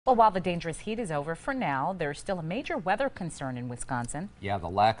Well, while the dangerous heat is over for now, there's still a major weather concern in Wisconsin. Yeah, the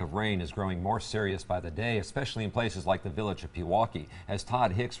lack of rain is growing more serious by the day, especially in places like the village of Pewaukee. As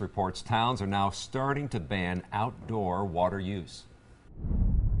Todd Hicks reports, towns are now starting to ban outdoor water use.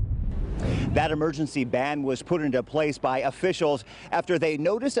 That emergency ban was put into place by officials after they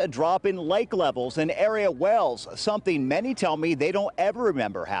noticed a drop in lake levels in area wells, something many tell me they don't ever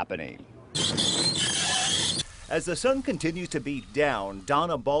remember happening. As the sun continues to beat down,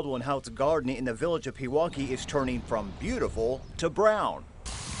 Donna Baldwin-Hout's garden in the village of Pewaukee is turning from beautiful to brown.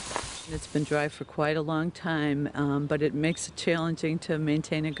 It's been dry for quite a long time, but it makes it challenging to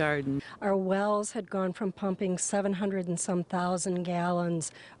maintain a garden. Our wells had gone from pumping 700 and some thousand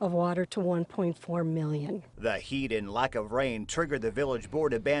gallons of water to 1.4 million. The heat and lack of rain triggered the village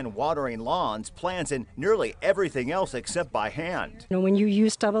board to ban watering lawns, plants, and nearly everything else except by hand. When you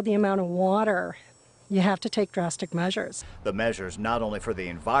use double the amount of water, you have to take drastic measures. The measures not only for the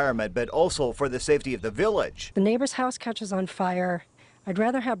environment, but also for the safety of the village. The neighbor's house catches on fire. I'd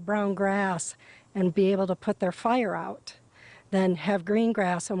rather have brown grass and be able to put their fire out than have green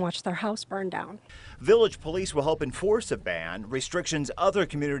grass and watch their house burn down. Village police will help enforce the ban, restrictions other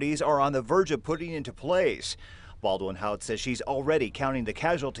communities are on the verge of putting into place. Baldwin-Hout says she's already counting the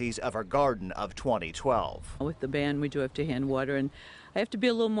casualties of her garden of 2012. With the ban, we do have to hand water, and I have to be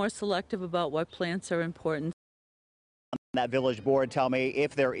a little more selective about what plants are important. That village board tell me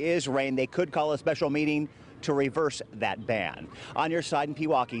if there is rain, they could call a special meeting to reverse that ban. On your side in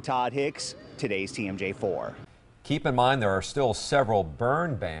Pewaukee, Todd Hicks, today's TMJ4. Keep in mind there are still several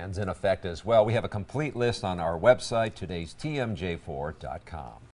burn bans in effect as well. We have a complete list on our website, today's TMJ4.com.